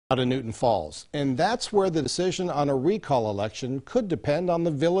Out of Newton Falls, and that's where the decision on a recall election could depend on the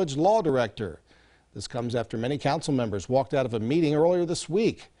village law director. This comes after many council members walked out of a meeting earlier this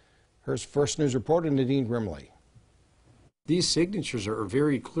week. Here's First News reporter Nadine Grimley. These signatures are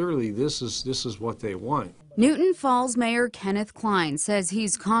very clearly this is what they want. Newton Falls Mayor Kenneth Klein says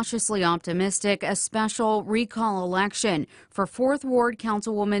he's cautiously optimistic a special recall election for 4th Ward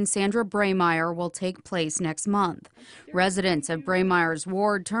Councilwoman Sandra Braymeyer will take place next month. Residents of Braymeyer's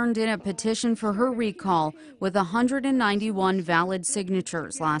ward turned in a petition for her recall with 191 valid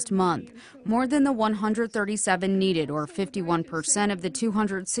signatures last month, more than the 137 needed, or 51% of the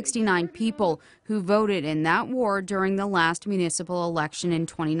 269 people who voted in that ward during the last municipal election in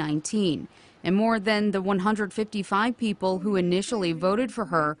 2019. And more than the 155 people who initially voted for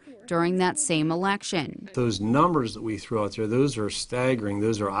her during that same election. Those numbers that we throw out there, those are staggering,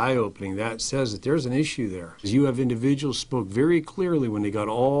 those are eye-opening. That says that there's an issue there. You have individuals spoke very clearly when they got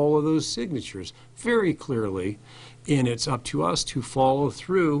all of those signatures, very clearly, and it's up to us to follow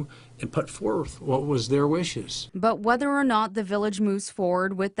through and put forth what was their wishes. But whether or not the village moves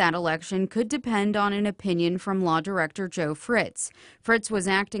forward with that election could depend on an opinion from Law Director Joe Fritz. Fritz was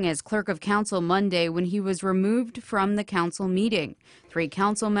acting as Clerk of Council Monday when he was removed from the council meeting. 3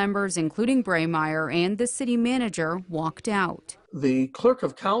 council members, including Braymeyer and the city manager, walked out. The Clerk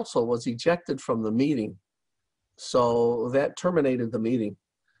of Council was ejected from the meeting, so that terminated the meeting.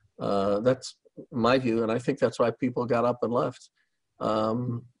 That's my view, and I think that's why people got up and left.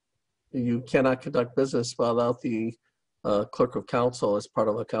 You cannot conduct business without the Clerk of Council as part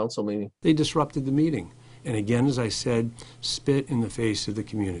of a council meeting. They disrupted the meeting. And again, as I said, spit in the face of the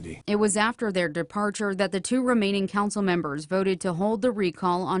community. It was after their departure that the 2 remaining council members voted to hold the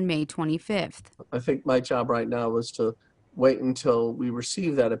recall on May 25th. I think my job right now is to wait until we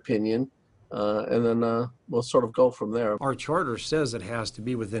receive that opinion, and then we'll sort of go from there. Our charter says it has to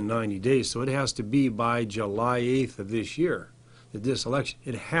be within 90 days, so it has to be by July 8th of this year. This election,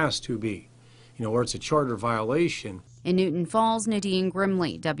 it has to be, or it's a charter violation. In Newton Falls, Nadine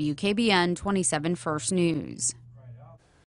Grimley, WKBN 27 First News.